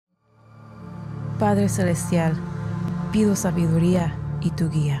Padre Celestial, pido sabiduría y tu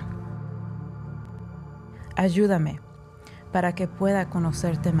guía. Ayúdame para que pueda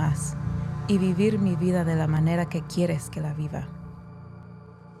conocerte más y vivir mi vida de la manera que quieres que la viva.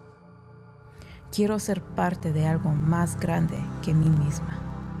 Quiero ser parte de algo más grande que mí misma.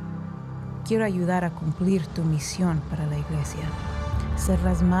 Quiero ayudar a cumplir tu misión para la iglesia, ser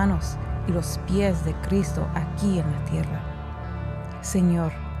las manos y los pies de Cristo aquí en la tierra.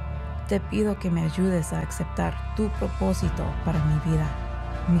 Señor, te pido que me ayudes a aceptar tu propósito para mi vida,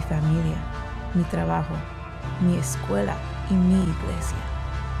 mi familia, mi trabajo, mi escuela y mi iglesia.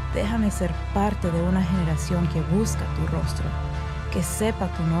 Déjame ser parte de una generación que busca tu rostro, que sepa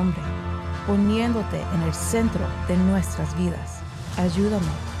tu nombre, poniéndote en el centro de nuestras vidas.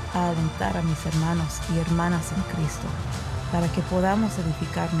 Ayúdame a alentar a mis hermanos y hermanas en Cristo, para que podamos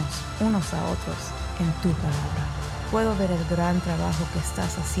edificarnos unos a otros en tu palabra. Puedo ver el gran trabajo que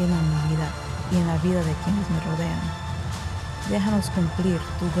estás haciendo en mi vida y en la vida de quienes me rodean. Déjanos cumplir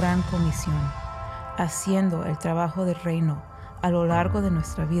tu gran comisión, haciendo el trabajo del reino a lo largo de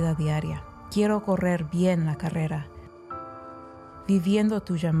nuestra vida diaria. Quiero correr bien la carrera, viviendo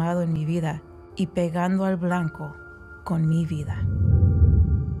tu llamado en mi vida y pegando al blanco con mi vida.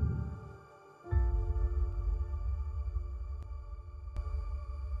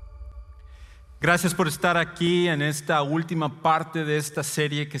 Gracias por estar aquí en esta última parte de esta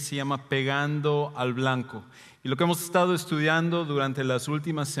serie que se llama Pegando al Blanco. Y lo que hemos estado estudiando durante las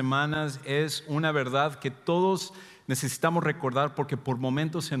últimas semanas es una verdad que todos necesitamos recordar porque por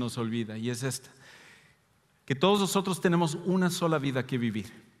momentos se nos olvida, y es esta: que todos nosotros tenemos una sola vida que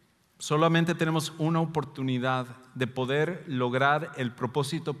vivir. Solamente tenemos una oportunidad de poder lograr el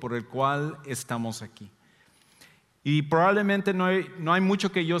propósito por el cual estamos aquí. Y probablemente no hay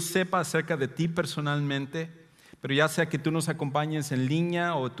mucho que yo sepa acerca de ti personalmente, pero ya sea que tú nos acompañes en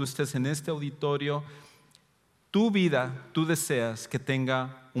línea o tú estés en este auditorio, tu vida, tú deseas que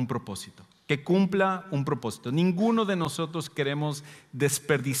tenga un propósito, que cumpla un propósito. Ninguno de nosotros queremos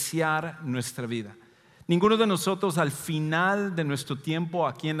desperdiciar nuestra vida. Ninguno de nosotros al final de nuestro tiempo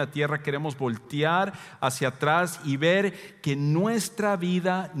aquí en la tierra queremos voltear hacia atrás y ver que nuestra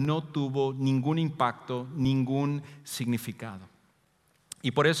vida no tuvo ningún impacto, ningún significado.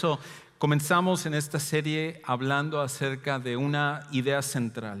 Y por eso comenzamos en esta serie hablando acerca de una idea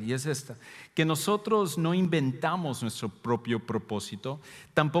central, y es esta: que nosotros no inventamos nuestro propio propósito,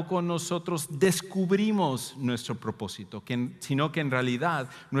 tampoco nosotros descubrimos nuestro propósito, sino que en realidad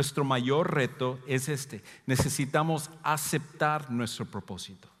nuestro mayor reto es este: necesitamos aceptar nuestro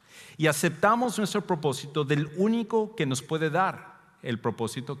propósito. Y aceptamos nuestro propósito del único que nos puede dar el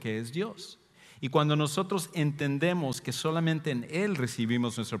propósito, que es Dios. Y cuando nosotros entendemos que solamente en Él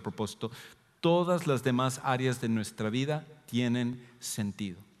recibimos nuestro propósito, todas las demás áreas de nuestra vida tienen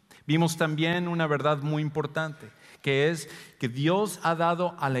sentido. Vimos también una verdad muy importante, que es que Dios ha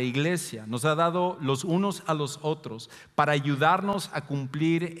dado a la iglesia, nos ha dado los unos a los otros para ayudarnos a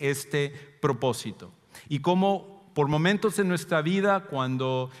cumplir este propósito. Y como por momentos en nuestra vida,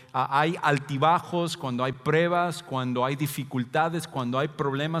 cuando hay altibajos, cuando hay pruebas, cuando hay dificultades, cuando hay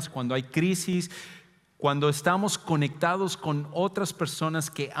problemas, cuando hay crisis, cuando estamos conectados con otras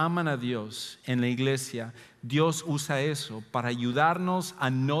personas que aman a Dios en la iglesia, Dios usa eso para ayudarnos a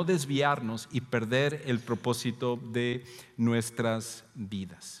no desviarnos y perder el propósito de nuestras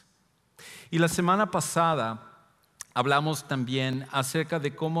vidas. Y la semana pasada hablamos también acerca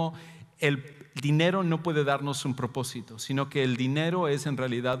de cómo el dinero no puede darnos un propósito, sino que el dinero es en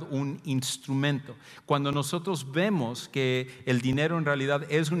realidad un instrumento. Cuando nosotros vemos que el dinero en realidad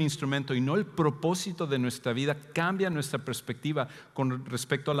es un instrumento y no el propósito de nuestra vida, cambia nuestra perspectiva con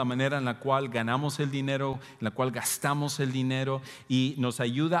respecto a la manera en la cual ganamos el dinero, en la cual gastamos el dinero, y nos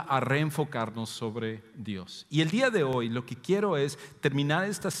ayuda a reenfocarnos sobre Dios. Y el día de hoy lo que quiero es terminar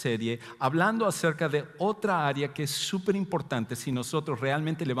esta serie hablando acerca de otra área que es súper importante si nosotros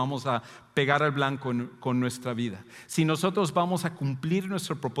realmente le vamos a pegar al blanco con nuestra vida. Si nosotros vamos a cumplir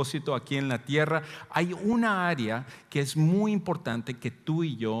nuestro propósito aquí en la tierra, hay una área que es muy importante que tú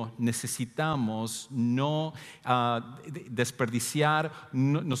y yo necesitamos no desperdiciar,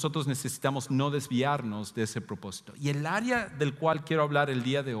 nosotros necesitamos no desviarnos de ese propósito. Y el área del cual quiero hablar el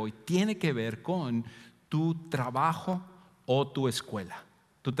día de hoy tiene que ver con tu trabajo o tu escuela.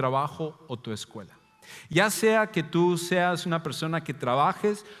 Tu trabajo o tu escuela. Ya sea que tú seas una persona que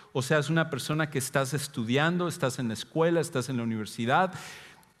trabajes o seas una persona que estás estudiando, estás en la escuela, estás en la universidad,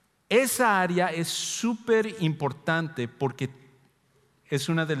 esa área es súper importante porque es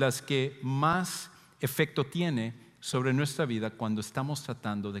una de las que más efecto tiene sobre nuestra vida cuando estamos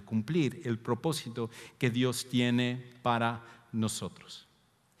tratando de cumplir el propósito que Dios tiene para nosotros.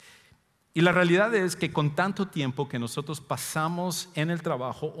 Y la realidad es que con tanto tiempo que nosotros pasamos en el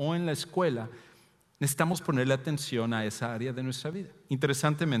trabajo o en la escuela, necesitamos ponerle atención a esa área de nuestra vida.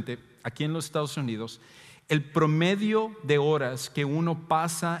 Interesantemente, aquí en los Estados Unidos, el promedio de horas que uno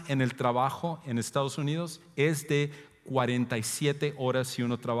pasa en el trabajo en Estados Unidos es de 47 horas si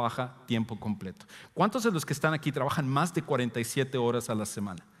uno trabaja tiempo completo. ¿Cuántos de los que están aquí trabajan más de 47 horas a la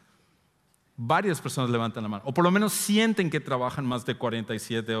semana? Varias personas levantan la mano, o por lo menos sienten que trabajan más de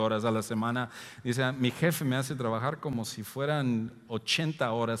 47 horas a la semana. Dicen, mi jefe me hace trabajar como si fueran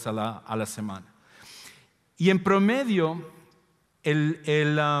 80 horas a la semana. Y en promedio,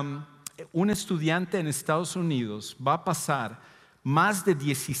 un estudiante en Estados Unidos va a pasar más de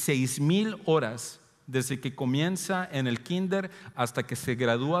 16,000 horas desde que comienza en el kinder hasta que se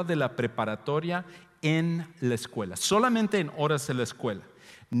gradúa de la preparatoria en la escuela, solamente en horas de la escuela,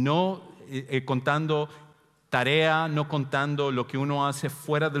 no contando tarea, no contando lo que uno hace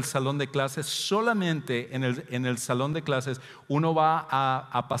fuera del salón de clases. Solamente en el salón de clases uno va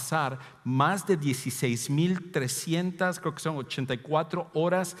a pasar más de 16,300, creo que son 84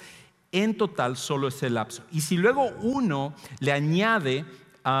 horas en total solo ese lapso. Y si luego uno le añade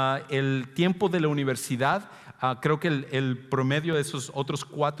el tiempo de la universidad, creo que el promedio de esos otros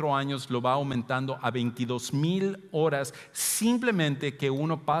 4 años lo va aumentando a 22,000 horas simplemente que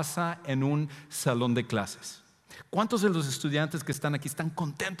uno pasa en un salón de clases. ¿Cuántos de los estudiantes que están aquí están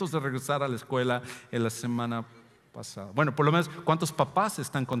contentos de regresar a la escuela en la semana pasada? Bueno, por lo menos, ¿cuántos papás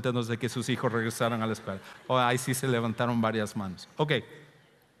están contentos de que sus hijos regresaran a la escuela? Ahí sí se levantaron varias manos. Ok,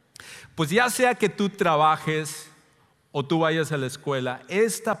 pues ya sea que tú trabajes o tú vayas a la escuela,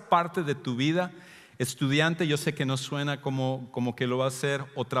 esta parte de tu vida, estudiante, yo sé que no suena como que lo va a hacer,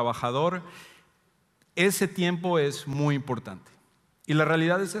 o trabajador, ese tiempo es muy importante. Y la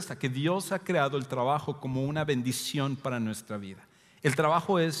realidad es esta, que Dios ha creado el trabajo como una bendición para nuestra vida. El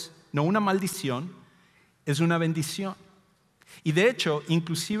trabajo es no una maldición, es una bendición. Y de hecho,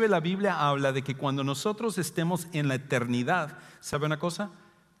 inclusive la Biblia habla de que cuando nosotros estemos en la eternidad, ¿sabe una cosa?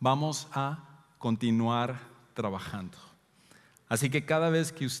 Vamos a continuar trabajando. Así que cada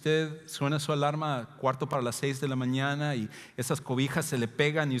vez que usted suena su alarma 6:15 de la mañana y esas cobijas se le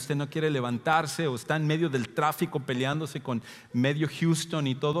pegan y usted no quiere levantarse o está en medio del tráfico peleándose con medio Houston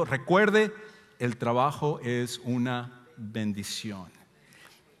y todo, recuerde, el trabajo es una bendición.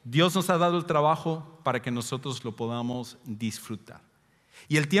 Dios nos ha dado el trabajo para que nosotros lo podamos disfrutar.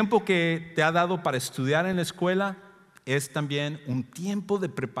 Y el tiempo que te ha dado para estudiar en la escuela es también un tiempo de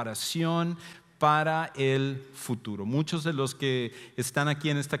preparación para el futuro. Muchos de los que están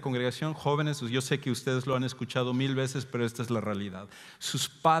aquí en esta congregación, jóvenes, yo sé que ustedes lo han escuchado 1000 veces, pero esta es la realidad. Sus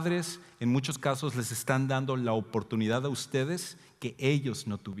padres, en muchos casos, les están dando la oportunidad a ustedes que ellos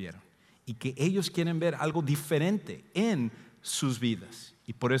no tuvieron y que ellos quieren ver algo diferente en sus vidas.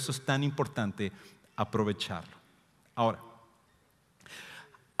 Y por eso es tan importante aprovecharlo. Ahora,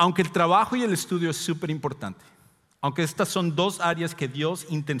 aunque el trabajo y el estudio es súper importante, aunque estas son 2 áreas que Dios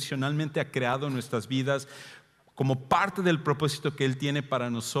intencionalmente ha creado en nuestras vidas como parte del propósito que Él tiene para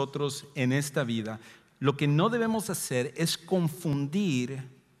nosotros en esta vida, lo que no debemos hacer es confundir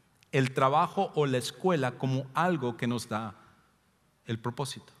el trabajo o la escuela como algo que nos da el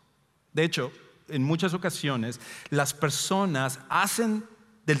propósito. De hecho, en muchas ocasiones las personas hacen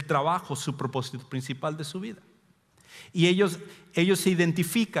del trabajo su propósito principal de su vida. Y ellos se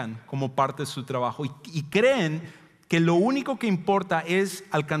identifican como parte de su trabajo y creen que lo único que importa es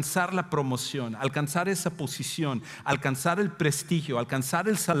alcanzar la promoción, alcanzar esa posición, alcanzar el prestigio, alcanzar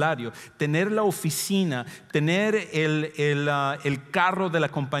el salario, tener la oficina, tener el carro de la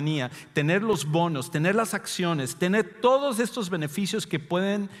compañía, tener los bonos, tener las acciones, tener todos estos beneficios que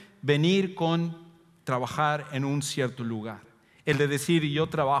pueden venir con trabajar en un cierto lugar. El de decir, yo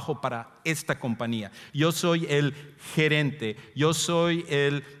trabajo para esta compañía, yo soy el gerente, yo soy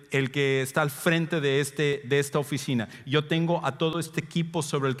el que está al frente de esta oficina, yo tengo a todo este equipo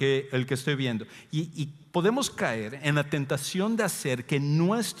sobre el que estoy viendo. Y podemos caer en la tentación de hacer que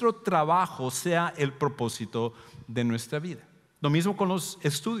nuestro trabajo sea el propósito de nuestra vida. Lo mismo con los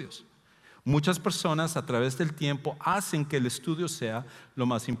estudios. Muchas personas a través del tiempo hacen que el estudio sea lo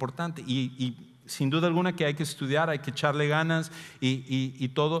más importante y sin duda alguna que hay que estudiar, hay que echarle ganas y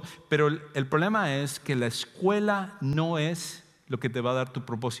todo, pero el problema es que la escuela no es lo que te va a dar tu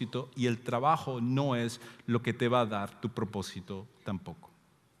propósito y el trabajo no es lo que te va a dar tu propósito tampoco.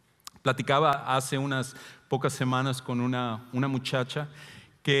 Platicaba hace unas pocas semanas con una muchacha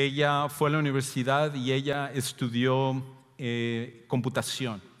que ella fue a la universidad y ella estudió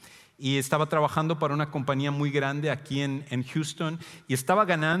computación. y estaba trabajando para una compañía muy grande aquí en Houston y estaba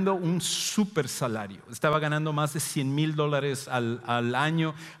ganando un súper salario. Estaba ganando más de $100,000 al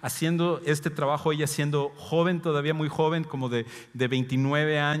año haciendo este trabajo. Ella siendo joven, todavía muy joven, como de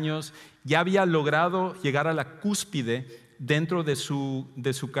 29 años, ya había logrado llegar a la cúspide dentro de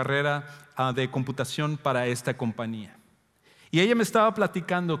su carrera de computación para esta compañía. Y ella me estaba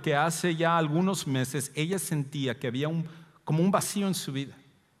platicando que hace ya algunos meses ella sentía que había como un vacío en su vida,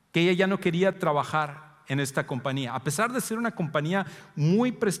 que ella ya no quería trabajar en esta compañía. A pesar de ser una compañía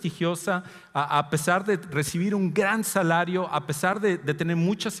muy prestigiosa, a pesar de recibir un gran salario, a pesar de tener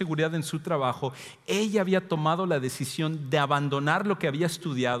mucha seguridad en su trabajo, ella había tomado la decisión de abandonar lo que había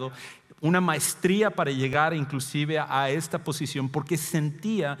estudiado, una maestría para llegar inclusive a esta posición, porque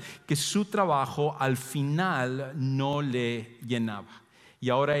sentía que su trabajo al final no le llenaba. Y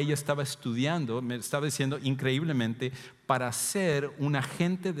ahora ella estaba estudiando, me estaba diciendo increíblemente, para ser un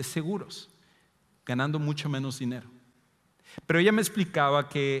agente de seguros, ganando mucho menos dinero. Pero ella me explicaba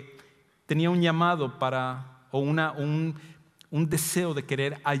que tenía un llamado o un deseo de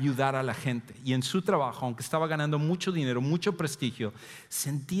querer ayudar a la gente. Y en su trabajo, aunque estaba ganando mucho dinero, mucho prestigio,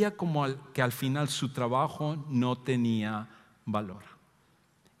 sentía como que al final su trabajo no tenía valor.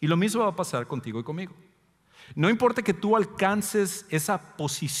 Y lo mismo va a pasar contigo y conmigo. No importa que tú alcances esa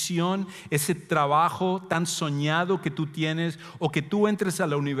posición, ese trabajo tan soñado que tú tienes, o que tú entres a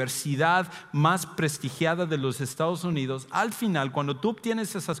la universidad más prestigiada de los Estados Unidos, al final, cuando tú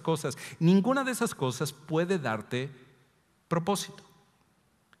obtienes esas cosas, ninguna de esas cosas puede darte propósito.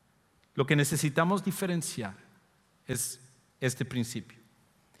 Lo que necesitamos diferenciar es este principio.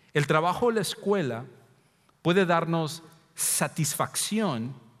 El trabajo o la escuela puede darnos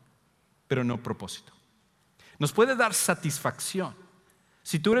satisfacción, pero no propósito. Nos puede dar satisfacción.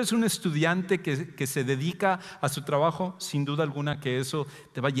 Si tú eres un estudiante que se dedica a su trabajo, sin duda alguna que eso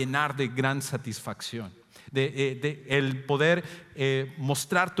te va a llenar de gran satisfacción. El poder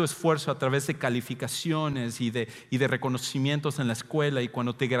mostrar tu esfuerzo a través de calificaciones y de reconocimientos en la escuela, y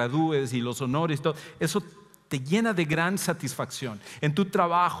cuando te gradúes y los honores, todo eso te llena de gran satisfacción. En tu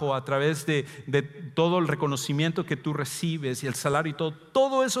trabajo, a través de todo el reconocimiento que tú recibes y el salario y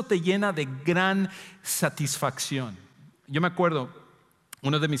todo eso te llena de gran satisfacción. Yo me acuerdo,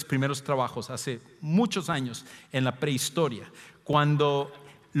 uno de mis primeros trabajos hace muchos años, en la prehistoria, cuando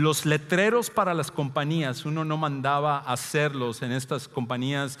los letreros para las compañías, uno no mandaba a hacerlos en estas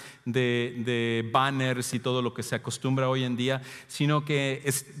compañías de banners y todo lo que se acostumbra hoy en día, sino que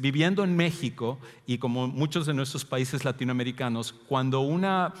viviendo en México y como muchos de nuestros países latinoamericanos, cuando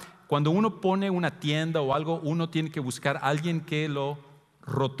uno pone una tienda o algo, uno tiene que buscar a alguien que lo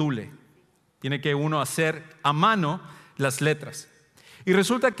rotule. Tiene que uno hacer a mano las letras. Y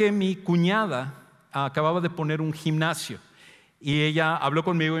resulta que mi cuñada acababa de poner un gimnasio. Y ella habló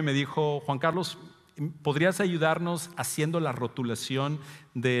conmigo y me dijo: Juan Carlos, ¿podrías ayudarnos haciendo la rotulación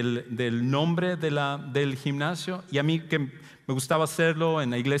del nombre del gimnasio? Y a mí, que me gustaba hacerlo, en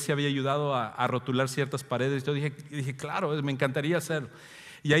la iglesia había ayudado a rotular ciertas paredes. Yo dije, claro, me encantaría hacerlo.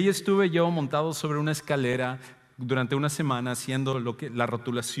 Y ahí estuve yo montado sobre una escalera durante una semana haciendo la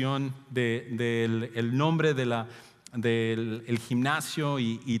rotulación del nombre del gimnasio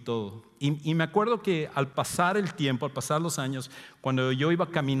y todo. Y me acuerdo que al pasar el tiempo, al pasar los años, cuando yo iba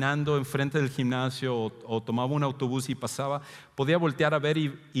caminando enfrente del gimnasio o tomaba un autobús y pasaba, podía voltear a ver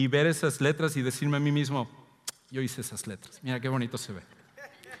y ver esas letras y decirme a mí mismo: yo hice esas letras, mira qué bonito se ve,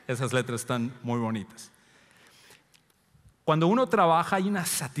 esas letras están muy bonitas. Cuando uno trabaja hay una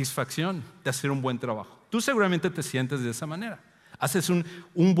satisfacción de hacer un buen trabajo. Tú seguramente te sientes de esa manera. Haces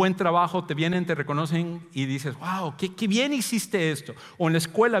un buen trabajo, te vienen, te reconocen y dices: wow, qué bien hiciste esto. O en la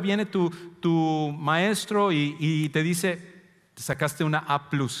escuela viene tu maestro y te dice: te sacaste una A+,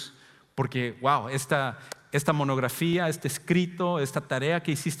 porque wow, esta monografía, este escrito, esta tarea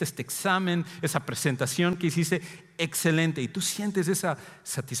que hiciste, este examen, esa presentación que hiciste, excelente. Y tú sientes esa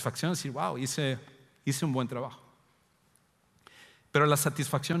satisfacción de decir: wow, hice un buen trabajo. Pero la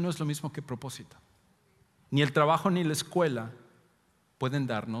satisfacción no es lo mismo que propósito. Ni el trabajo ni la escuela pueden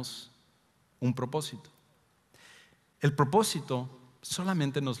darnos un propósito. El propósito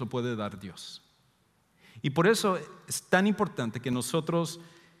solamente nos lo puede dar Dios. Y por eso es tan importante que nosotros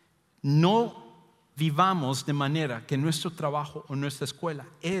no vivamos de manera que nuestro trabajo o nuestra escuela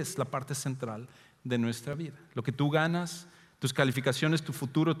es la parte central de nuestra vida. Lo que tú ganas, tus calificaciones, tu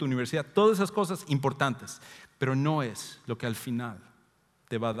futuro, tu universidad, todas esas cosas importantes, pero no es lo que al final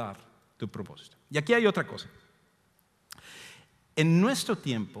te va a dar tu propósito. Y aquí hay otra cosa. En nuestro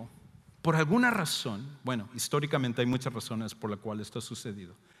tiempo, por alguna razón, bueno, históricamente hay muchas razones por las cuales esto ha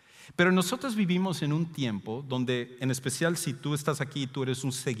sucedido, Pero nosotros vivimos en un tiempo donde, en especial si tú estás aquí y tú eres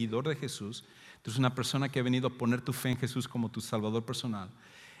un seguidor de Jesús, tú eres una persona que ha venido a poner tu fe en Jesús como tu Salvador personal.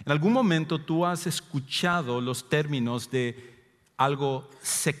 En algún momento tú has escuchado los términos de algo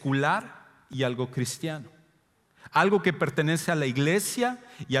secular y algo cristiano. Algo que pertenece a la iglesia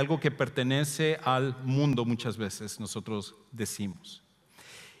y algo que pertenece al mundo, muchas veces nosotros decimos.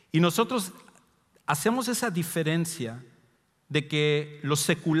 Y nosotros hacemos esa diferencia de que lo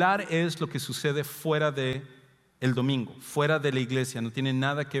secular es lo que sucede fuera del domingo, fuera de la iglesia, no tiene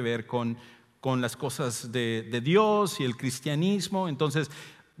nada que ver con las cosas de Dios y el cristianismo. Entonces,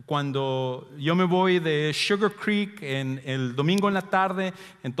 cuando yo me voy de Sugar Creek en el domingo en la tarde,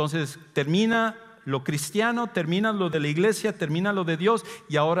 entonces termina lo cristiano, termina lo de la iglesia, termina lo de Dios,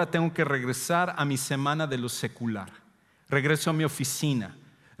 y ahora tengo que regresar a mi semana de lo secular. Regreso a mi oficina,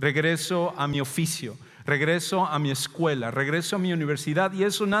 regreso a mi oficio, regreso a mi escuela, regreso a mi universidad, y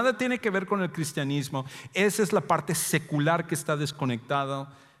eso nada tiene que ver con el cristianismo. Esa es la parte secular que está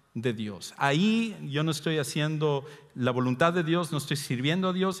desconectada de Dios. Ahí yo no estoy haciendo la voluntad de Dios, no estoy sirviendo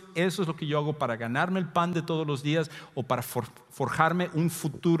a Dios. Eso es lo que yo hago para ganarme el pan de todos los días o para forjarme un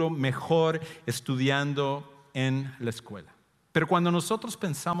futuro mejor estudiando en la escuela. Pero cuando nosotros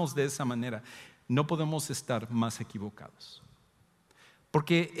pensamos de esa manera, no podemos estar más equivocados.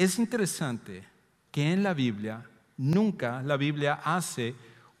 Porque es interesante que en la Biblia, nunca la Biblia hace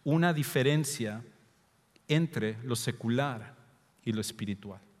una diferencia entre lo secular y lo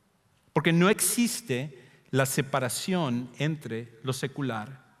espiritual. Porque no existe la separación entre lo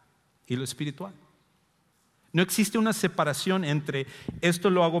secular y lo espiritual. No existe una separación entre esto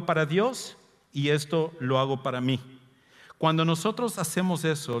lo hago para Dios y esto lo hago para mí. Cuando nosotros hacemos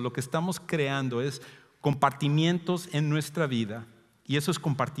eso, lo que estamos creando es compartimientos en nuestra vida, y esos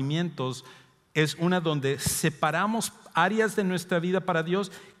compartimientos es una donde separamos áreas de nuestra vida para Dios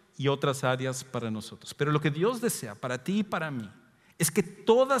y otras áreas para nosotros. Pero lo que Dios desea para ti y para mí es que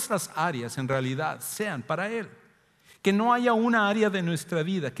todas las áreas en realidad sean para Él. Que no haya una área de nuestra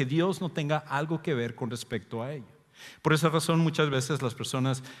vida que Dios no tenga algo que ver con respecto a ello. Por esa razón muchas veces las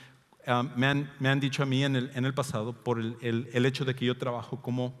personas me han dicho a mí en el pasado, por el hecho de que yo trabajo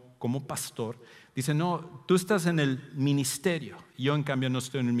como pastor, dicen, no, tú estás en el ministerio. Yo en cambio no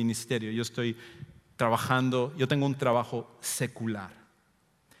estoy en el ministerio, yo estoy trabajando, yo tengo un trabajo secular.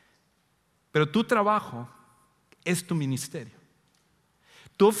 Pero tu trabajo es tu ministerio.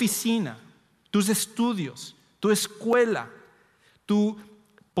 Tu oficina, tus estudios, tu escuela, tu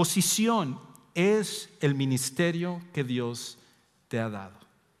posición es el ministerio que Dios te ha dado.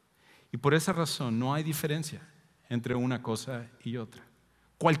 Y por esa razón no hay diferencia entre una cosa y otra.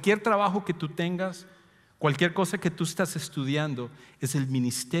 Cualquier trabajo que tú tengas, cualquier cosa que tú estás estudiando, es el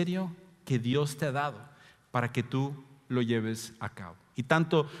ministerio que Dios te ha dado para que tú lo lleves a cabo. Y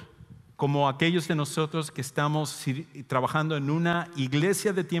tanto como aquellos de nosotros que estamos trabajando en una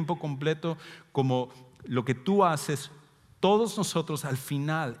iglesia de tiempo completo, como lo que tú haces, todos nosotros al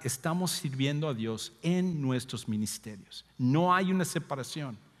final estamos sirviendo a Dios en nuestros ministerios. No hay una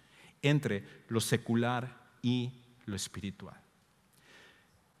separación entre lo secular y lo espiritual.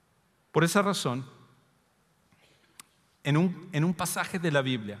 Por esa razón, en un pasaje de la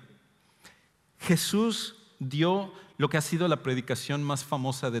Biblia, Jesús dio lo que ha sido la predicación más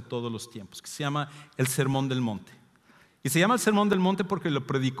famosa de todos los tiempos, que se llama el Sermón del Monte. Y se llama el Sermón del Monte porque lo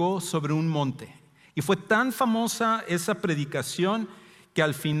predicó sobre un monte. Y fue tan famosa esa predicación que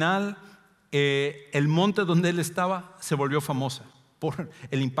al final el monte donde él estaba se volvió famosa por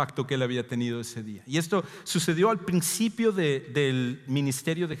el impacto que él había tenido ese día. Y esto sucedió al principio del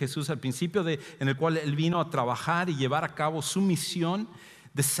ministerio de Jesús, al principio en el cual él vino a trabajar y llevar a cabo su misión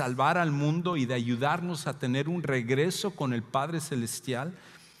de salvar al mundo y de ayudarnos a tener un regreso con el Padre Celestial.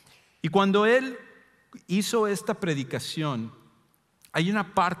 Y cuando él hizo esta predicación, hay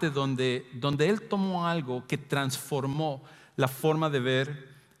una parte donde él tomó algo que transformó la forma de ver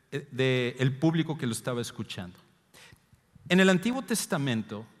del público que lo estaba escuchando. En el Antiguo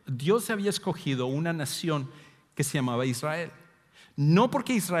Testamento, Dios había escogido una nación que se llamaba Israel. No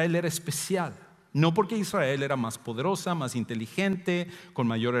porque Israel era especial, no porque Israel era más poderosa, más inteligente, con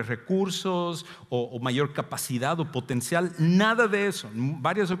mayores recursos o mayor capacidad o potencial, nada de eso. En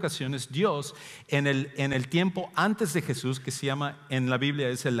varias ocasiones Dios, en el tiempo antes de Jesús, que se llama en la Biblia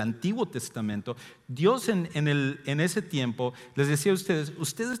es el Antiguo Testamento, Dios en ese tiempo les decía a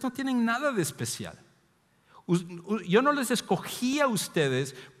ustedes no tienen nada de especial. Yo no les escogí a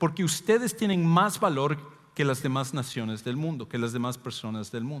ustedes porque ustedes tienen más valor que las demás naciones del mundo, que las demás personas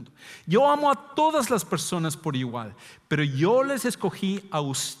del mundo. Yo amo a todas las personas por igual, pero yo les escogí a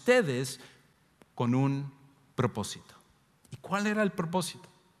ustedes con un propósito. ¿Y cuál era el propósito?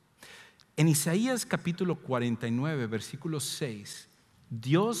 En Isaías capítulo 49, versículo 6,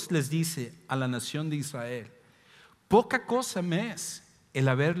 Dios les dice a la nación de Israel: poca cosa me es el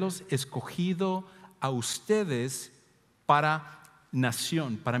haberlos escogido a ustedes para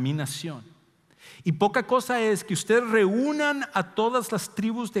nación, para mi nación. Y poca cosa es que ustedes reúnan a todas las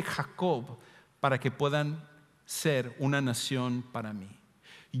tribus de Jacob para que puedan ser una nación para mí.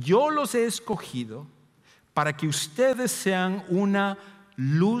 Yo los he escogido para que ustedes sean una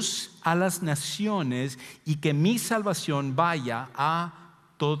luz a las naciones y que mi salvación vaya a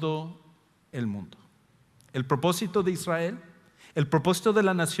todo el mundo. El propósito de Israel, el propósito de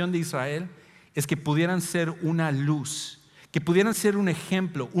la nación de Israel es que pudieran ser una luz, que pudieran ser un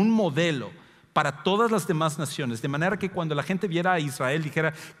ejemplo, un modelo para todas las demás naciones, de manera que cuando la gente viera a Israel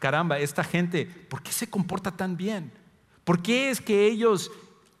dijera: caramba, esta gente, ¿por qué se comporta tan bien? ¿Por qué es que ellos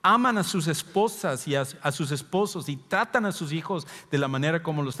aman a sus esposas y a sus esposos y tratan a sus hijos de la manera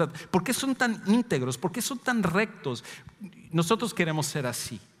como los tratan? ¿Por qué son tan íntegros? ¿Por qué son tan rectos? Nosotros queremos ser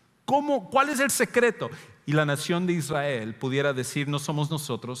así. ¿Cuál es el secreto? Y la nación de Israel pudiera decir: no somos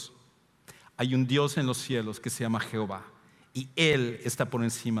nosotros, hay un Dios en los cielos que se llama Jehová y Él está por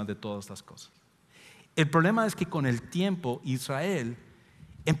encima de todas las cosas. El problema es que con el tiempo Israel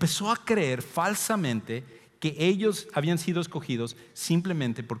empezó a creer falsamente que ellos habían sido escogidos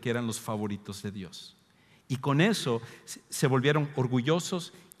simplemente porque eran los favoritos de Dios. Y con eso se volvieron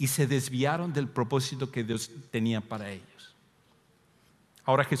orgullosos y se desviaron del propósito que Dios tenía para ellos.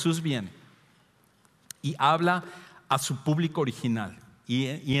 Ahora Jesús viene y habla a su público original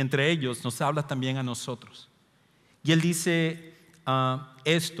y entre ellos nos habla también a nosotros. Y Él dice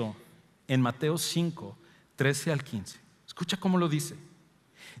esto en Mateo 5, 13 al 15. Escucha cómo lo dice.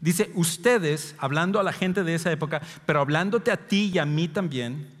 Dice: ustedes, hablando a la gente de esa época, pero hablándote a ti y a mí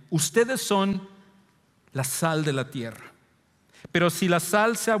también, ustedes son la sal de la tierra. Pero si la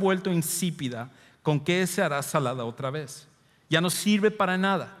sal se ha vuelto insípida, ¿con qué se hará salada otra vez? Ya no sirve para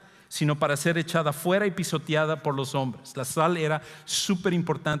nada, sino para ser echada fuera y pisoteada por los hombres. La sal era súper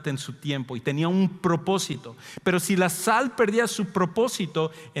importante en su tiempo y tenía un propósito. Pero si la sal perdía su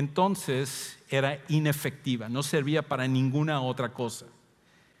propósito, entonces era inefectiva, no servía para ninguna otra cosa.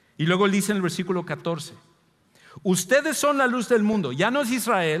 Y luego él dice en el versículo 14: ustedes son la luz del mundo. Ya no es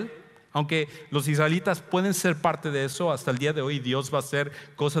Israel, aunque los israelitas pueden ser parte de eso. Hasta el día de hoy Dios va a hacer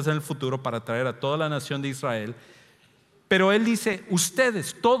cosas en el futuro para traer a toda la nación de Israel. Pero él dice: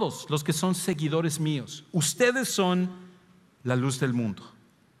 ustedes, todos los que son seguidores míos, ustedes son la luz del mundo.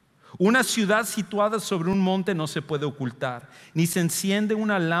 Una ciudad situada sobre un monte no se puede ocultar, ni se enciende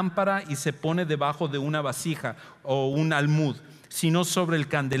una lámpara y se pone debajo de una vasija o un almud, sino sobre el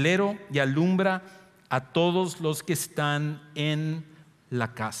candelero y alumbra a todos los que están en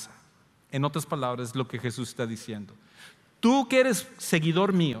la casa. En otras palabras, lo que Jesús está diciendo: tú que eres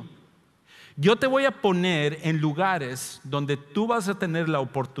seguidor mío, yo te voy a poner en lugares donde tú vas a tener la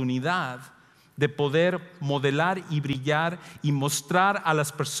oportunidad de poder modelar y brillar y mostrar a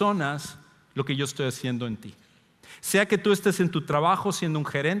las personas lo que yo estoy haciendo en ti. Sea que tú estés en tu trabajo siendo un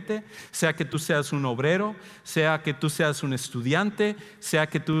gerente, sea que tú seas un obrero, sea que tú seas un estudiante, sea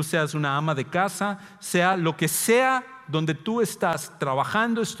que tú seas una ama de casa, sea lo que sea donde tú estás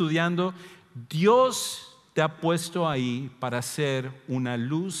trabajando, estudiando, Dios te ha puesto ahí para ser una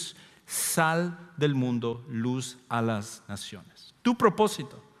luz, sal del mundo, luz a las naciones. Tu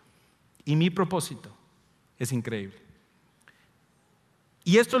propósito y mi propósito es increíble.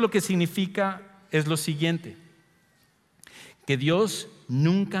 Y esto lo que significa es lo siguiente: que Dios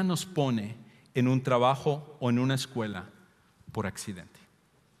nunca nos pone en un trabajo o en una escuela por accidente.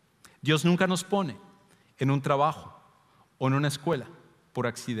 Dios nunca nos pone en un trabajo o en una escuela por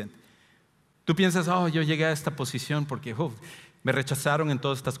accidente. Tú piensas: yo llegué a esta posición porque me rechazaron en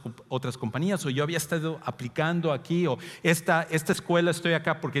todas estas otras compañías, o yo había estado aplicando aquí, o esta escuela estoy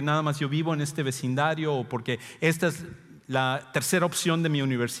acá porque nada más yo vivo en este vecindario, o porque esta es la tercera opción de mi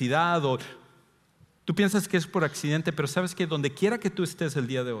universidad. O tú piensas que es por accidente, pero sabes que donde quiera que tú estés el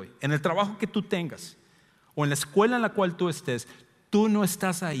día de hoy, en el trabajo que tú tengas o en la escuela en la cual tú estés, tú no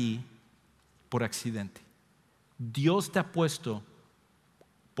estás ahí por accidente. Dios te ha puesto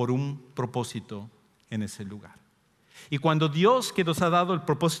por un propósito en ese lugar. Y cuando Dios, que nos ha dado el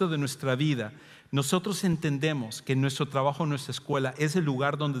propósito de nuestra vida, nosotros entendemos que nuestro trabajo, nuestra escuela es el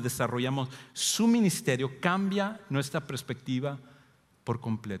lugar donde desarrollamos su ministerio, cambia nuestra perspectiva por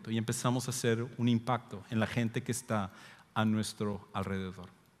completo y empezamos a hacer un impacto en la gente que está a nuestro alrededor.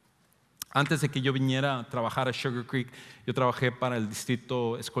 Antes de que yo viniera a trabajar a Sugar Creek, yo trabajé para el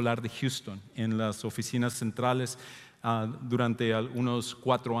distrito escolar de Houston en las oficinas centrales durante unos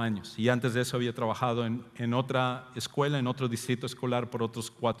 4 años, y antes de eso había trabajado en otra escuela, en otro distrito escolar por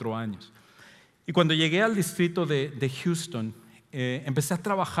otros 4 años. Y cuando llegué al distrito de Houston, empecé a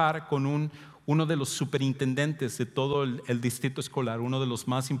trabajar con uno de los superintendentes de todo el distrito escolar, uno de los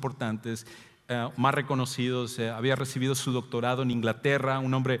más importantes, más reconocidos. Había recibido su doctorado en Inglaterra,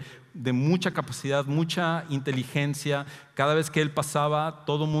 un hombre de mucha capacidad, mucha inteligencia. Cada vez que él pasaba,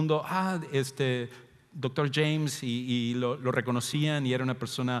 todo el mundo, Dr. James, y lo reconocían, y era una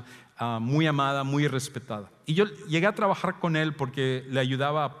persona muy amada, muy respetada. Y yo llegué a trabajar con él porque le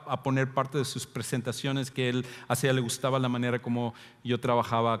ayudaba a poner parte de sus presentaciones que él hacía. Le gustaba la manera como yo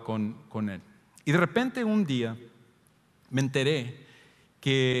trabajaba con él. Y de repente un día me enteré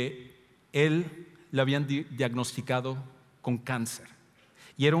que él le habían diagnosticado con cáncer.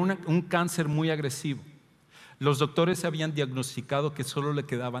 Y era un cáncer muy agresivo. Los doctores habían diagnosticado que solo le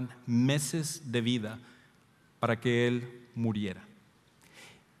quedaban meses de vida para que él muriera.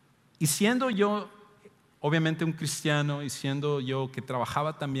 Y siendo yo, obviamente, un cristiano, y siendo yo que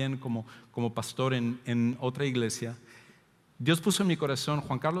trabajaba también como pastor en otra iglesia, Dios puso en mi corazón: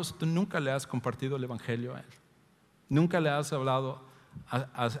 Juan Carlos, tú nunca le has compartido el evangelio a él. Nunca le has hablado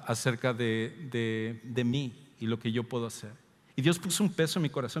acerca de mí y lo que yo puedo hacer. Y Dios puso un peso en mi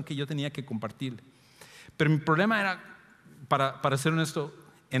corazón que yo tenía que compartirle. Pero mi problema era, para ser honesto,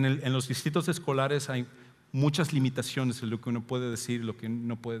 en los distritos escolares hay muchas limitaciones en lo que uno puede decir y lo que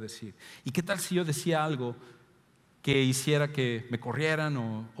no puede decir. ¿Y qué tal si yo decía algo que hiciera que me corrieran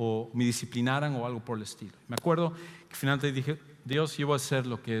o me disciplinaran o algo por el estilo? Me acuerdo que finalmente dije: Dios, yo voy a hacer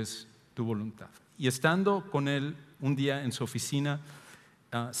lo que es tu voluntad. Y estando con él un día en su oficina,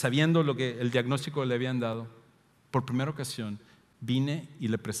 sabiendo lo que el diagnóstico que le habían dado, por primera ocasión vine y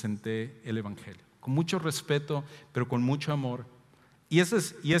le presenté el evangelio, con mucho respeto, pero con mucho amor. Y esta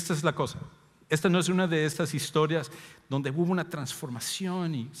es la cosa. Esta no es una de estas historias donde hubo una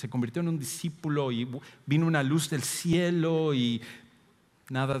transformación y se convirtió en un discípulo y vino una luz del cielo, y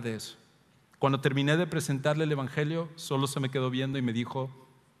nada de eso. Cuando terminé de presentarle el evangelio, solo se me quedó viendo y me dijo: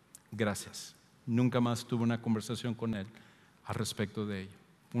 gracias. Nunca más tuve una conversación con él al respecto de ello.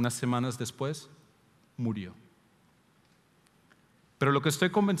 Unas semanas después, murió. Pero lo que estoy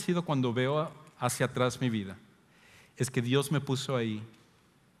convencido cuando veo hacia atrás mi vida es que Dios me puso ahí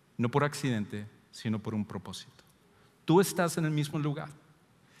no por accidente, sino por un propósito. Tú estás en el mismo lugar.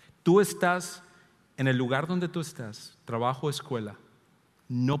 Tú estás en el lugar donde tú estás, trabajo, escuela,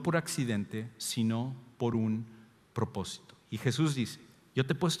 no por accidente, sino por un propósito. Y Jesús dice: yo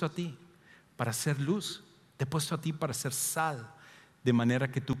te he puesto a ti para ser luz, te he puesto a ti para ser sal, de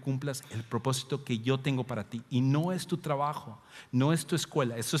manera que tú cumplas el propósito que yo tengo para ti. Y no es tu trabajo, no es tu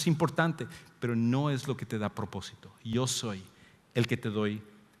escuela, eso es importante, pero no es lo que te da propósito. Yo soy el que te doy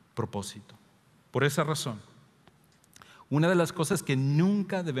propósito. Por esa razón, una de las cosas que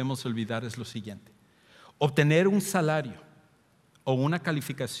nunca debemos olvidar es lo siguiente: obtener un salario o una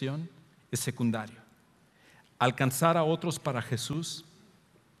calificación es secundario. Alcanzar a otros para Jesús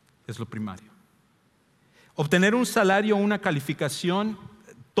es lo primario. Obtener un salario o una calificación,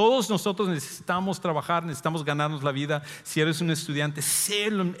 todos nosotros necesitamos trabajar, necesitamos ganarnos la vida. Si eres un estudiante, sé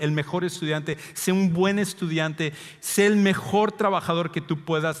el mejor estudiante, sé un buen estudiante, sé el mejor trabajador que tú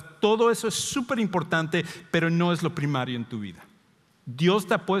puedas. Todo eso es súper importante, pero no es lo primario en tu vida. Dios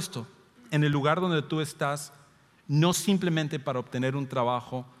te ha puesto en el lugar donde tú estás, no simplemente para obtener un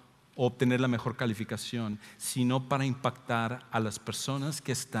trabajo o obtener la mejor calificación, sino para impactar a las personas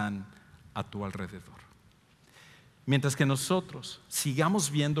que están a tu alrededor. Mientras que nosotros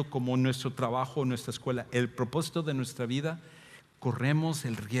sigamos viendo como nuestro trabajo o nuestra escuela el propósito de nuestra vida, corremos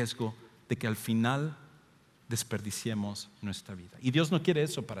el riesgo de que al final desperdiciemos nuestra vida. Y Dios no quiere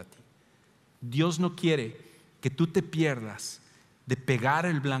eso para ti. Dios no quiere que tú te pierdas de pegar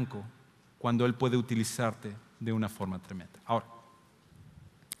el blanco cuando Él puede utilizarte de una forma tremenda. Ahora,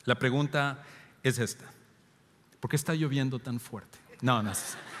 la pregunta es esta: ¿por qué está lloviendo tan fuerte? No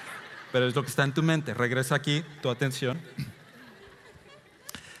es. Pero es lo que está en tu mente. Regresa aquí tu atención.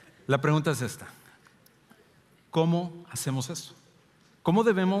 La pregunta es esta: ¿cómo hacemos eso? ¿Cómo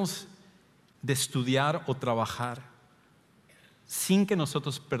debemos de estudiar o trabajar sin que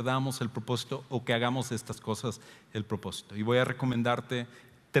nosotros perdamos el propósito o que hagamos de estas cosas el propósito? Y voy a recomendarte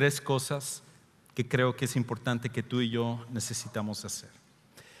 3 cosas que creo que es importante que tú y yo necesitamos hacer.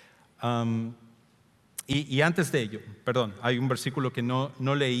 Y antes de ello, perdón, hay un versículo que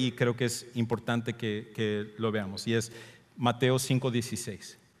no leí y creo que es importante que lo veamos, y es Mateo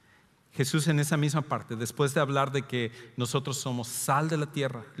 5:16. Jesús, en esa misma parte, después de hablar de que nosotros somos sal de la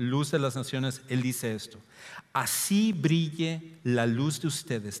tierra, luz de las naciones, Él dice esto: así brille la luz de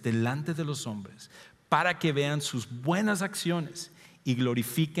ustedes delante de los hombres, para que vean sus buenas acciones y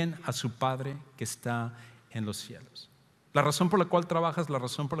glorifiquen a su Padre que está en los cielos. La razón por la cual trabajas, la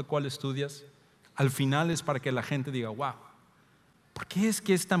razón por la cual estudias, al final es para que la gente diga, wow, ¿por qué es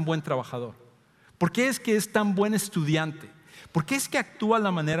que es tan buen trabajador? ¿Por qué es que es tan buen estudiante? ¿Por qué es que actúa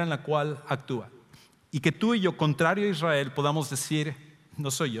la manera en la cual actúa? Y que tú y yo, contrario a Israel, podamos decir,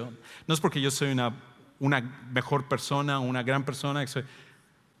 no soy yo, no es porque yo soy una mejor persona, una gran persona,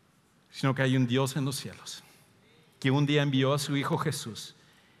 sino que hay un Dios en los cielos, que un día envió a su Hijo Jesús,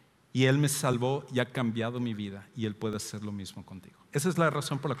 y Él me salvó y ha cambiado mi vida, y Él puede hacer lo mismo contigo. Esa es la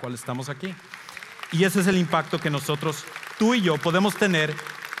razón por la cual estamos aquí. Y ese es el impacto que nosotros, tú y yo, podemos tener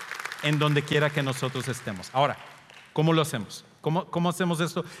en donde quiera que nosotros estemos. Ahora, ¿cómo lo hacemos? ¿Cómo hacemos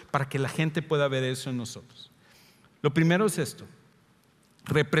esto para que la gente pueda ver eso en nosotros? Lo primero es esto: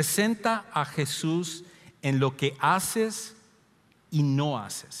 representa a Jesús en lo que haces y no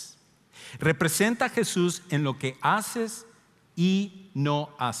haces. Representa a Jesús en lo que haces y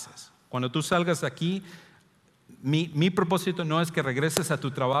no haces. Cuando tú salgas de aquí, mi propósito no es que regreses a tu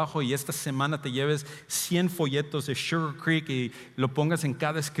trabajo y esta semana te lleves 100 folletos de Sugar Creek y lo pongas en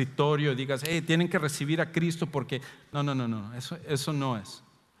cada escritorio y digas, hey, tienen que recibir a Cristo porque... No, eso no es.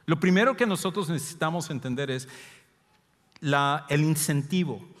 Lo primero que nosotros necesitamos entender es el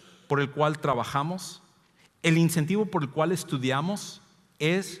incentivo por el cual trabajamos, el incentivo por el cual estudiamos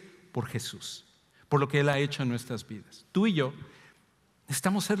es por Jesús, por lo que Él ha hecho en nuestras vidas. Tú y yo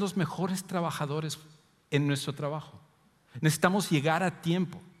necesitamos ser los mejores trabajadores en nuestro trabajo. Necesitamos llegar a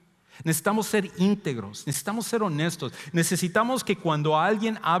tiempo. Necesitamos ser íntegros. Necesitamos ser honestos. Necesitamos que cuando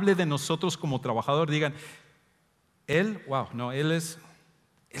alguien hable de nosotros como trabajador digan, él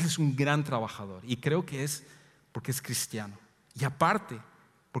es un gran trabajador. Y creo que es porque es cristiano. Y aparte,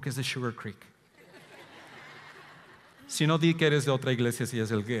 porque es de Sugar Creek. Si no, di que eres de otra iglesia si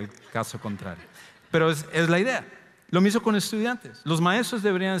es el caso contrario. Pero es la idea. Lo mismo con estudiantes. Los maestros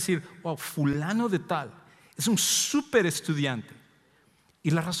deberían decir, wow, fulano de tal es un súper estudiante. Y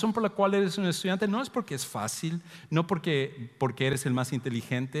la razón por la cual eres un estudiante no es porque es fácil, no porque eres el más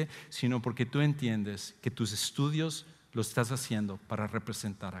inteligente, sino porque tú entiendes que tus estudios los estás haciendo para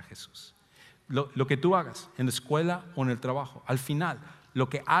representar a Jesús. Lo que tú hagas en la escuela o en el trabajo, al final, lo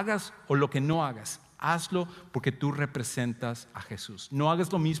que hagas o lo que no hagas, hazlo porque tú representas a Jesús. No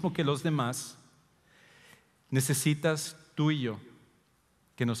hagas lo mismo que los demás. Necesitas tú y yo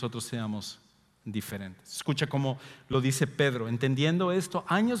que nosotros seamos diferentes. Escucha cómo lo dice Pedro, entendiendo esto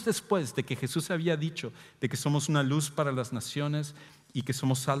años después de que Jesús había dicho de que somos una luz para las naciones y que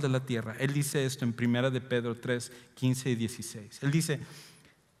somos sal de la tierra. Él dice esto en 1 de Pedro 3, 15 y 16. Él dice,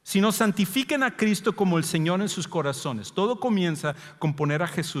 si nos santifican a Cristo como el Señor en sus corazones, todo comienza con poner a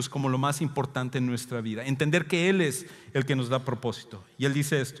Jesús como lo más importante en nuestra vida, entender que Él es el que nos da propósito. Y Él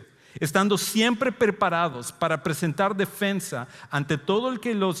dice esto, estando siempre preparados para presentar defensa ante todo el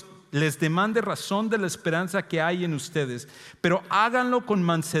que les demande razón de la esperanza que hay en ustedes, pero háganlo con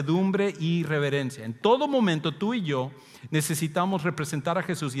mansedumbre y reverencia. En todo momento tú y yo necesitamos representar a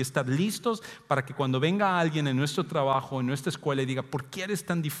Jesús y estar listos para que cuando venga alguien en nuestro trabajo, en nuestra escuela y diga, ¿por qué eres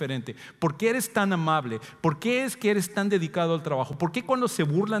tan diferente? ¿Por qué eres tan amable? ¿Por qué es que eres tan dedicado al trabajo? ¿Por qué cuando se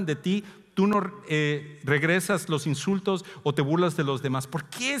burlan de ti tú no regresas los insultos o te burlas de los demás? ¿Por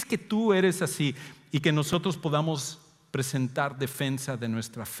qué es que tú eres así? Y que nosotros podamos presentar defensa de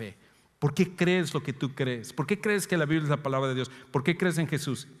nuestra fe. ¿Por qué crees lo que tú crees? ¿Por qué crees que la Biblia es la palabra de Dios? ¿Por qué crees en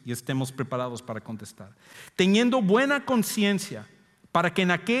Jesús? Y estemos preparados para contestar. Teniendo buena conciencia, para que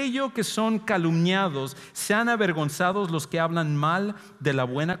en aquello que son calumniados sean avergonzados los que hablan mal de la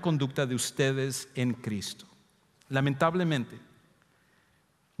buena conducta de ustedes en Cristo. Lamentablemente,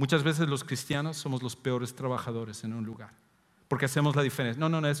 muchas veces los cristianos somos los peores trabajadores en un lugar, porque hacemos la diferencia.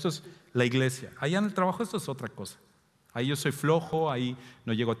 No, esto es la iglesia. Allá en el trabajo esto es otra cosa. Ahí yo soy flojo, ahí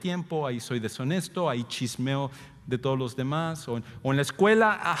no llego a tiempo, ahí soy deshonesto, ahí chismeo de todos los demás. O en la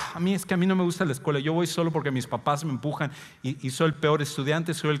escuela, a mí no me gusta la escuela, yo voy solo porque mis papás me empujan y soy el peor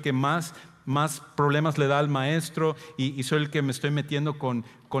estudiante, soy el que más problemas le da al maestro y soy el que me estoy metiendo con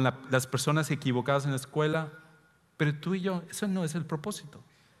las personas equivocadas en la escuela. Pero tú y yo, eso no es el propósito.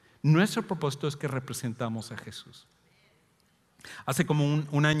 Nuestro propósito es que representamos a Jesús. Hace como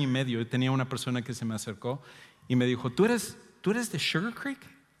un año y medio yo tenía una persona que se me acercó y me dijo, ¿tú eres de Sugar Creek?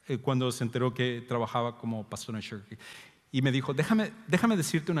 Cuando se enteró que trabajaba como pastor en Sugar Creek. Y me dijo, déjame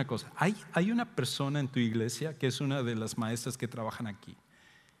decirte una cosa. Hay una persona en tu iglesia que es una de las maestras que trabajan aquí.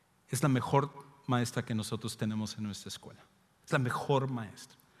 Es la mejor maestra que nosotros tenemos en nuestra escuela. Es la mejor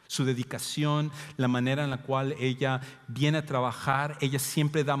maestra. Su dedicación, la manera en la cual ella viene a trabajar, ella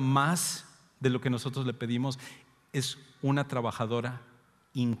siempre da más de lo que nosotros le pedimos. Es una trabajadora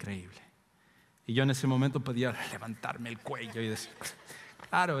increíble. Y yo en ese momento podía levantarme el cuello y decir,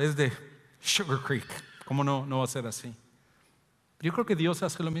 claro, es de Sugar Creek, ¿cómo no va a ser así? Yo creo que Dios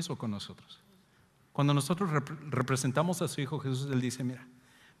hace lo mismo con nosotros. Cuando nosotros representamos a su Hijo Jesús, Él dice,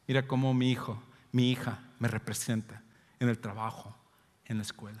 mira cómo mi hijo, mi hija me representa en el trabajo, en la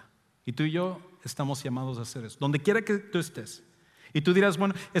escuela. Y tú y yo estamos llamados a hacer eso, donde quiera que tú estés. Y tú dirás,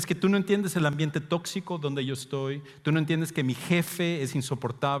 bueno, es que tú no entiendes el ambiente tóxico donde yo estoy, tú no entiendes que mi jefe es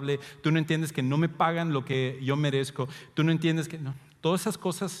insoportable, tú no entiendes que no me pagan lo que yo merezco, tú no entiendes que no. Todas esas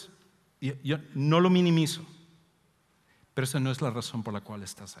cosas yo no lo minimizo, pero esa no es la razón por la cual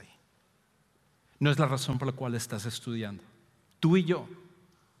estás ahí. No es la razón por la cual estás estudiando. Tú y yo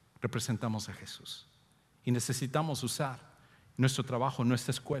representamos a Jesús y necesitamos usar nuestro trabajo,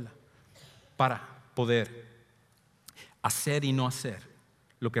 nuestra escuela, para poder hacer y no hacer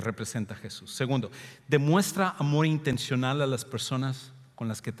lo que representa a Jesús. Segundo, demuestra amor intencional a las personas con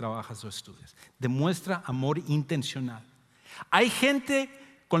las que trabajas o estudias. Demuestra amor intencional. Hay gente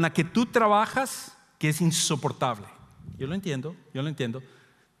con la que tú trabajas que es insoportable. Yo lo entiendo.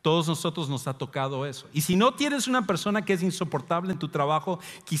 Todos nosotros nos ha tocado eso. Y si no tienes una persona que es insoportable en tu trabajo,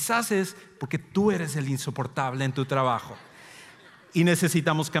 quizás es porque tú eres el insoportable en tu trabajo y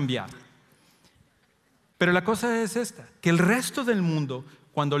necesitamos cambiar. Pero la cosa es esta, que el resto del mundo,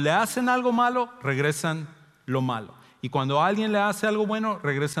 cuando le hacen algo malo, regresan lo malo. Y cuando alguien le hace algo bueno,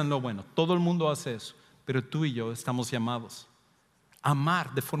 regresan lo bueno. Todo el mundo hace eso. Pero tú y yo estamos llamados a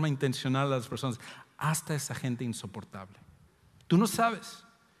amar de forma intencional a las personas, hasta esa gente insoportable. Tú no sabes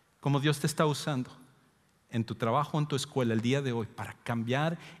cómo Dios te está usando en tu trabajo, en tu escuela, el día de hoy, para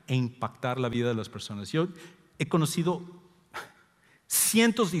cambiar e impactar la vida de las personas. Yo he conocido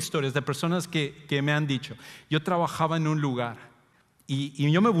cientos de historias de personas que me han dicho, yo trabajaba en un lugar y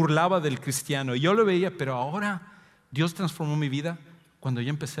yo me burlaba del cristiano y yo lo veía, pero ahora Dios transformó mi vida cuando yo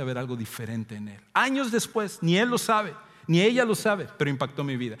empecé a ver algo diferente en él. Años después, ni él lo sabe, ni ella lo sabe, pero impactó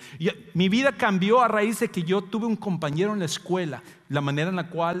mi vida. Mi vida cambió a raíz de que yo tuve un compañero en la escuela, la manera en la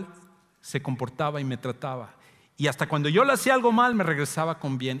cual se comportaba y me trataba. Y hasta cuando yo le hacía algo mal, me regresaba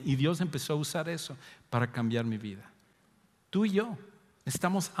con bien. Y Dios empezó a usar eso para cambiar mi vida. Tú y yo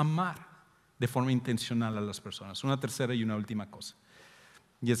necesitamos amar de forma intencional a las personas. Una tercera y una última cosa,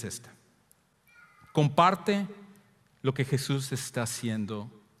 y es esta: comparte lo que Jesús está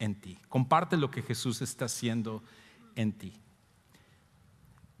haciendo en ti. Comparte lo que Jesús está haciendo en ti.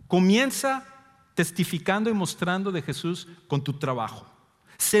 Comienza testificando y mostrando de Jesús con tu trabajo.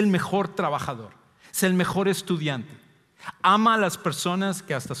 Sé el mejor trabajador, sé el mejor estudiante. Ama a las personas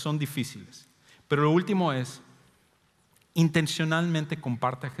que hasta son difíciles. Pero lo último es, intencionalmente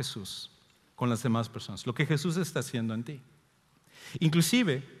comparte a Jesús con las demás personas, lo que Jesús está haciendo en ti.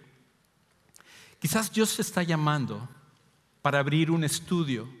 Inclusive, quizás Dios te está llamando para abrir un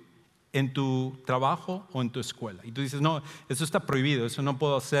estudio en tu trabajo o en tu escuela. Y tú dices, no, eso está prohibido, eso no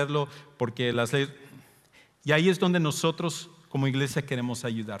puedo hacerlo porque las leyes... Y ahí es donde nosotros como iglesia queremos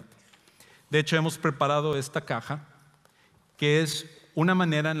ayudarte. De hecho, hemos preparado esta caja, que es una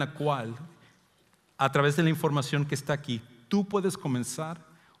manera en la cual, a través de la información que está aquí, tú puedes comenzar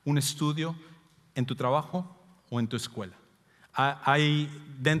un estudio en tu trabajo o en tu escuela. Hay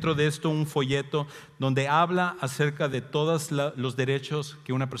dentro de esto un folleto donde habla acerca de todos los derechos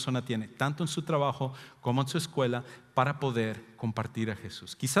que una persona tiene, tanto en su trabajo como en su escuela, para poder compartir a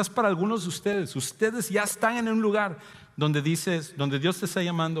Jesús. Quizás para algunos de ustedes ya están en un lugar donde Dios te está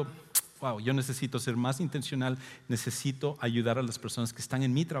llamando, wow, yo necesito ser más intencional, necesito ayudar a las personas que están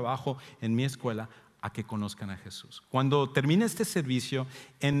en mi trabajo, en mi escuela, a que conozcan a Jesús. Cuando termine este servicio,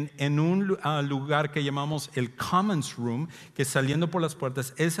 en un lugar que llamamos el Commons Room, que saliendo por las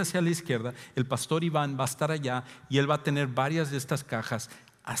puertas es hacia la izquierda, el pastor Iván va a estar allá y él va a tener varias de estas cajas.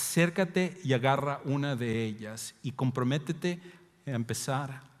 Acércate y agarra una de ellas y comprométete a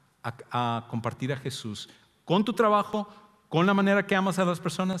empezar a compartir a Jesús con tu trabajo, con la manera que amas a las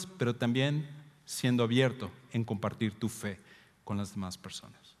personas, pero también siendo abierto en compartir tu fe con las demás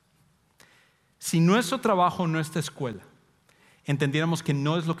personas. Si nuestro trabajo, nuestra escuela, entendiéramos que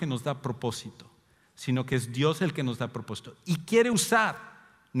no es lo que nos da propósito, sino que es Dios el que nos da propósito y quiere usar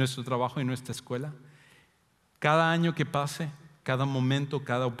nuestro trabajo y nuestra escuela, cada año que pase, cada momento,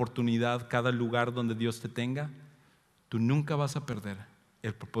 cada oportunidad, cada lugar donde Dios te tenga, tú nunca vas a perder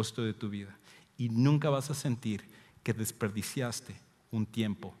el propósito de tu vida y nunca vas a sentir que desperdiciaste un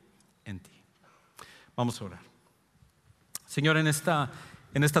tiempo en ti. Vamos a orar. Señor, en esta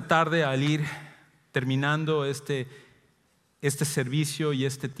tarde, al ir terminando este servicio y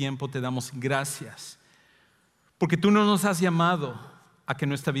este tiempo, te damos gracias porque tú no nos has llamado a que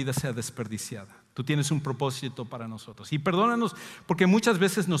nuestra vida sea desperdiciada. Tú tienes un propósito para nosotros. Y perdónanos porque muchas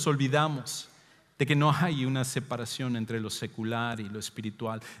veces nos olvidamos de que no hay una separación entre lo secular y lo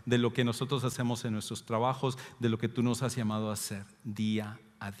espiritual, de lo que nosotros hacemos en nuestros trabajos, de lo que tú nos has llamado a hacer día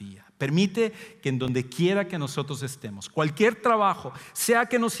a día. Permite que en donde quiera que nosotros estemos, cualquier trabajo, sea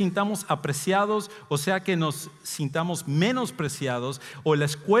que nos sintamos apreciados o sea que nos sintamos menospreciados, o la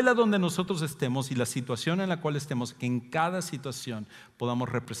escuela donde nosotros estemos y la situación en la cual estemos, que en cada situación podamos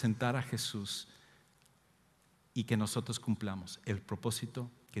representar a Jesús y que nosotros cumplamos el propósito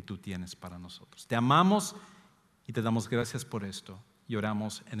que tú tienes para nosotros. Te amamos y te damos gracias por esto y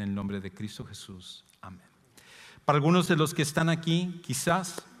oramos en el nombre de Cristo Jesús. Amén. Para algunos de los que están aquí,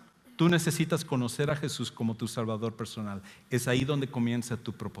 quizás tú necesitas conocer a Jesús como tu Salvador personal. Es ahí donde comienza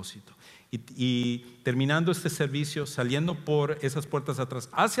tu propósito. Y terminando este servicio, saliendo por esas puertas atrás,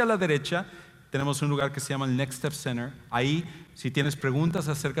 hacia la derecha, tenemos un lugar que se llama el Next Step Center. Ahí, si tienes preguntas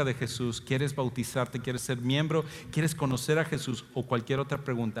acerca de Jesús, quieres bautizarte, quieres ser miembro, quieres conocer a Jesús o cualquier otra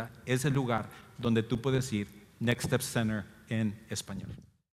pregunta, es el lugar donde tú puedes ir. Next Step Center en español.